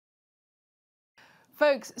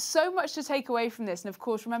Folks, so much to take away from this. And of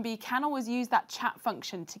course, remember, you can always use that chat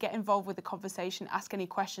function to get involved with the conversation, ask any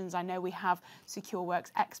questions. I know we have Secureworks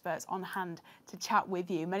experts on hand to chat with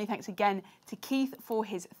you. Many thanks again to Keith for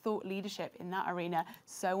his thought leadership in that arena.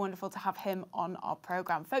 So wonderful to have him on our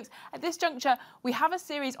programme. Folks, at this juncture, we have a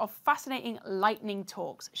series of fascinating lightning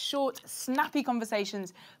talks, short, snappy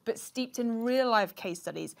conversations, but steeped in real-life case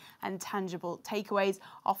studies and tangible takeaways.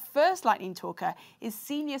 Our first lightning talker is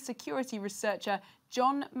senior security researcher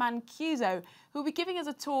John Mancuso, who will be giving us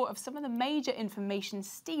a tour of some of the major information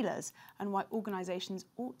stealers and why organisations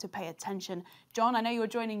ought to pay attention. John, I know you're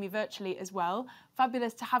joining me virtually as well.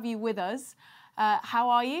 Fabulous to have you with us. How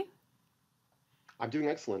are you? I'm doing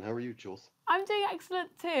excellent. How are you, Jules? I'm doing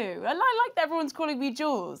excellent too. And I like that everyone's calling me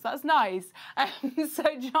Jules. That's nice. So,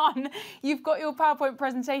 John, you've got your PowerPoint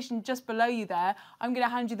presentation just below you there. I'm going to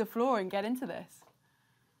hand you the floor and get into this.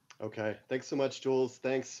 Okay, thanks so much, Jules.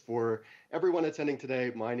 Thanks for everyone attending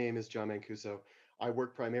today. My name is John Mancuso. I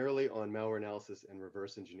work primarily on malware analysis and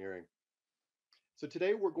reverse engineering. So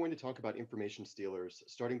today we're going to talk about information stealers,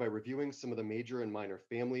 starting by reviewing some of the major and minor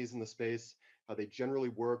families in the space, how they generally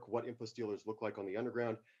work, what info stealers look like on the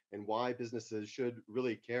underground, and why businesses should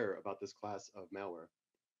really care about this class of malware.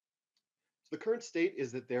 So the current state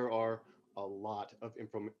is that there are a lot of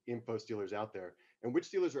info stealers out there, and which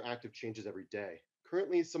stealers are active changes every day.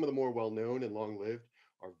 Currently, some of the more well-known and long-lived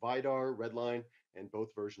are Vidar, Redline, and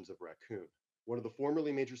both versions of Raccoon. One of the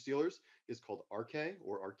formerly major stealers is called RK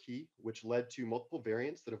or RKey, which led to multiple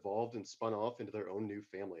variants that evolved and spun off into their own new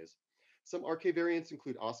families. Some RK variants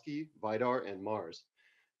include OSCI, Vidar, and Mars.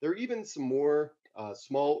 There are even some more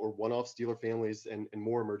small or one-off stealer families and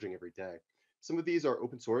more emerging every day. Some of these are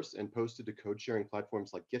open source and posted to code sharing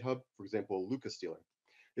platforms like GitHub, for example, Luca Stealer.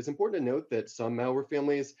 It's important to note that some malware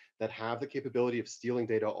families that have the capability of stealing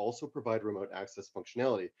data also provide remote access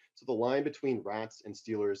functionality, so the line between rats and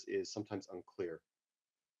stealers is sometimes unclear.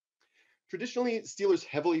 Traditionally, stealers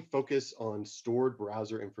heavily focus on stored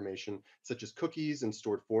browser information, such as cookies and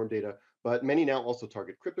stored form data, but many now also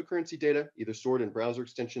target cryptocurrency data, either stored in browser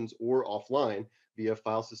extensions or offline via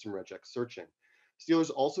file system regex searching.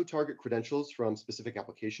 Stealers also target credentials from specific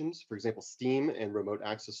applications, for example, Steam and remote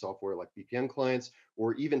access software like VPN clients,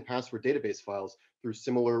 or even password database files through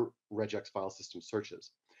similar regex file system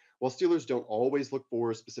searches. While stealers don't always look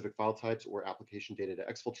for specific file types or application data to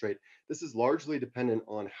exfiltrate, this is largely dependent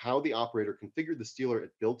on how the operator configured the stealer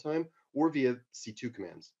at build time or via C2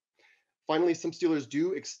 commands. Finally, some stealers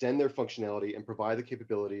do extend their functionality and provide the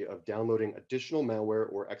capability of downloading additional malware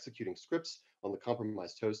or executing scripts on the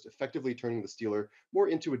compromised host, effectively turning the stealer more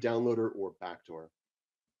into a downloader or backdoor.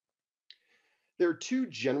 There are two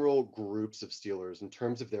general groups of stealers in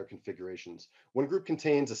terms of their configurations. One group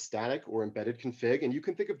contains a static or embedded config, and you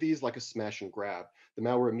can think of these like a smash and grab. The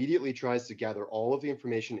malware immediately tries to gather all of the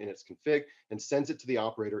information in its config and sends it to the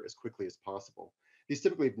operator as quickly as possible. These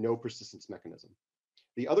typically have no persistence mechanism.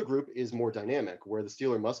 The other group is more dynamic, where the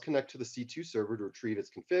stealer must connect to the C2 server to retrieve its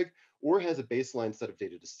config, or has a baseline set of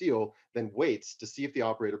data to steal, then waits to see if the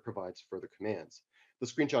operator provides further commands. The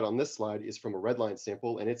screenshot on this slide is from a Redline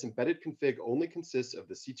sample, and its embedded config only consists of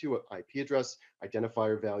the C2 IP address,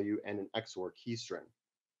 identifier value, and an XOR key string.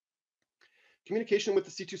 Communication with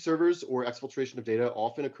the C2 servers or exfiltration of data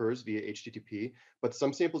often occurs via HTTP, but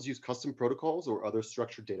some samples use custom protocols or other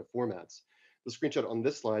structured data formats. The screenshot on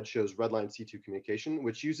this slide shows Redline C2 communication,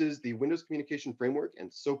 which uses the Windows Communication Framework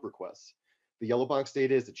and SOAP requests. The yellow box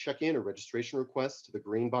data is a check-in or registration request. The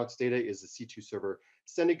green box data is the C2 server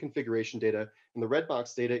sending configuration data, and the red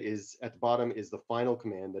box data is at the bottom is the final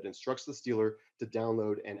command that instructs the stealer to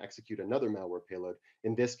download and execute another malware payload,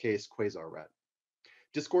 in this case, QuasarRat.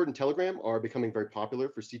 Discord and Telegram are becoming very popular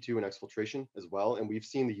for C2 and exfiltration as well, and we've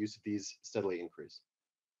seen the use of these steadily increase.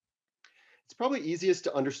 It's probably easiest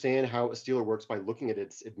to understand how a stealer works by looking at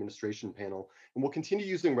its administration panel, and we'll continue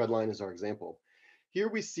using Redline as our example. Here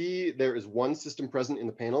we see there is one system present in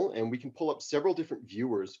the panel, and we can pull up several different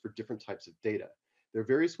viewers for different types of data. There are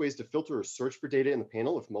various ways to filter or search for data in the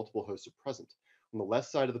panel if multiple hosts are present. On the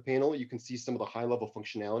left side of the panel, you can see some of the high-level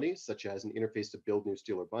functionality, such as an interface to build new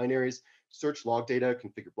stealer binaries, search log data,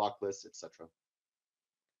 configure block lists, etc.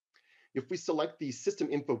 If we select the System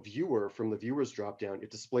Info Viewer from the Viewers dropdown,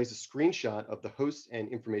 it displays a screenshot of the host and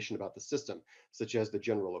information about the system, such as the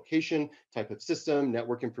general location, type of system,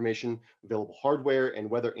 network information, available hardware, and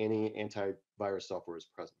whether any antivirus software is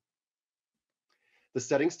present. The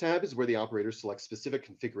Settings tab is where the operator selects specific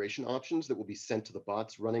configuration options that will be sent to the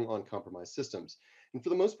bots running on compromised systems. And for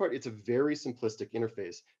the most part, it's a very simplistic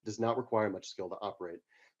interface. It does not require much skill to operate.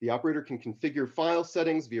 The operator can configure file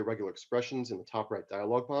settings via regular expressions in the top right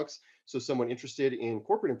dialog box, so someone interested in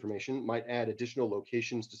corporate information might add additional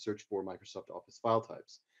locations to search for Microsoft Office file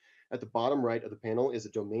types. At the bottom right of the panel is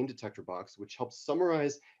a domain detector box, which helps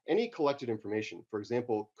summarize any collected information, for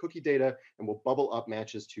example, cookie data, and will bubble up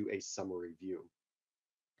matches to a summary view.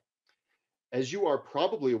 As you are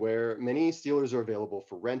probably aware, many stealers are available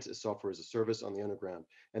for rent as software as a service on the underground.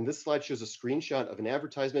 And this slide shows a screenshot of an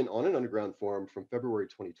advertisement on an underground forum from February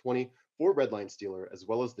 2020 for Redline Stealer, as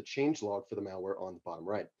well as the changelog for the malware on the bottom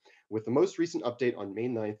right, with the most recent update on May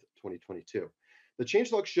 9th, 2022. The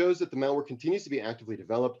changelog shows that the malware continues to be actively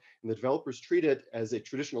developed, and the developers treat it as a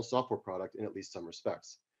traditional software product in at least some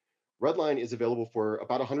respects. Redline is available for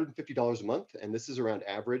about $150 a month, and this is around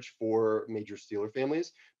average for major Steeler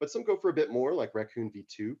families, but some go for a bit more, like Raccoon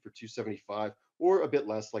V2 for $275, or a bit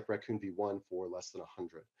less, like Raccoon V1 for less than $100.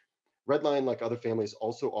 Redline, like other families,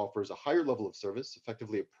 also offers a higher level of service,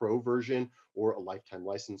 effectively a pro version or a lifetime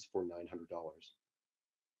license for $900.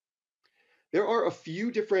 There are a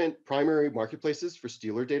few different primary marketplaces for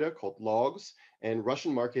Steeler data called logs, and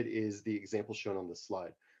Russian Market is the example shown on this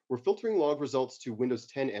slide. We're filtering log results to Windows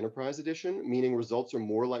 10 Enterprise Edition, meaning results are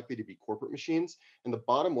more likely to be corporate machines, and the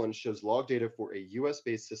bottom one shows log data for a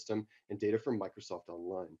US-based system and data from Microsoft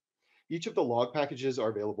Online. Each of the log packages are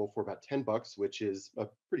available for about $10, which is a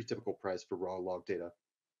pretty typical price for raw log data.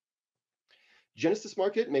 Genesis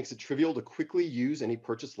Market makes it trivial to quickly use any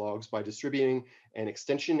purchase logs by distributing an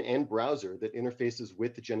extension and browser that interfaces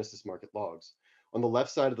with the Genesis Market logs. On the left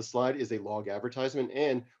side of the slide is a log advertisement,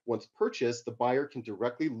 and once purchased, the buyer can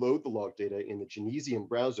directly load the log data in the Genesium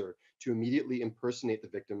browser to immediately impersonate the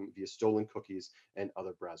victim via stolen cookies and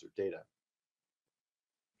other browser data.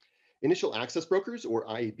 Initial access brokers, or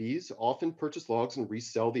IABs, often purchase logs and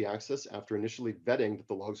resell the access after initially vetting that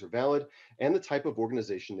the logs are valid and the type of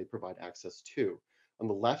organization they provide access to. On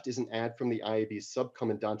the left is an ad from the IAB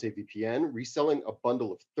Subcomandante VPN reselling a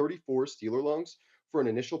bundle of 34 Steeler logs for an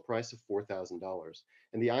initial price of $4,000.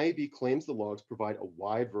 And the IAB claims the logs provide a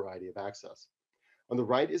wide variety of access. On the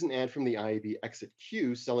right is an ad from the IAB Exit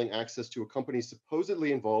Q selling access to a company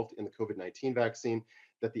supposedly involved in the COVID-19 vaccine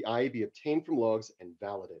that the IAB obtained from logs and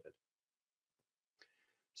validated.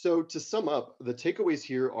 So to sum up, the takeaways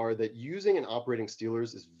here are that using and operating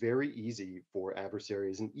Steelers is very easy for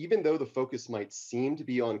adversaries. And even though the focus might seem to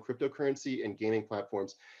be on cryptocurrency and gaming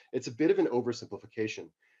platforms, it's a bit of an oversimplification.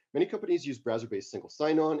 Many companies use browser-based single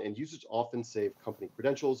sign-on, and users often save company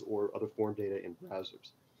credentials or other form data in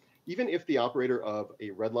browsers. Even if the operator of a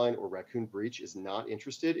Redline or Raccoon breach is not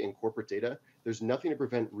interested in corporate data, there's nothing to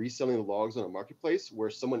prevent reselling the logs on a marketplace where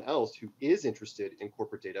someone else who is interested in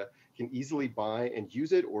corporate data can easily buy and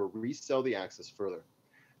use it or resell the access further.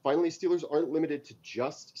 Finally, stealers aren't limited to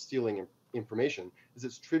just stealing information, as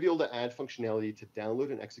it's trivial to add functionality to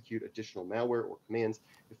download and execute additional malware or commands,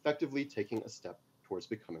 effectively taking a step towards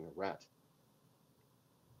becoming a rat.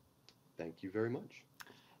 Thank you very much.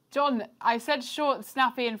 John, I said short,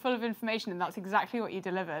 snappy, and full of information, and that's exactly what you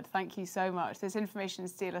delivered. Thank you so much. This information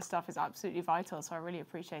stealer stuff is absolutely vital, so I really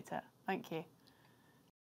appreciate it. Thank you.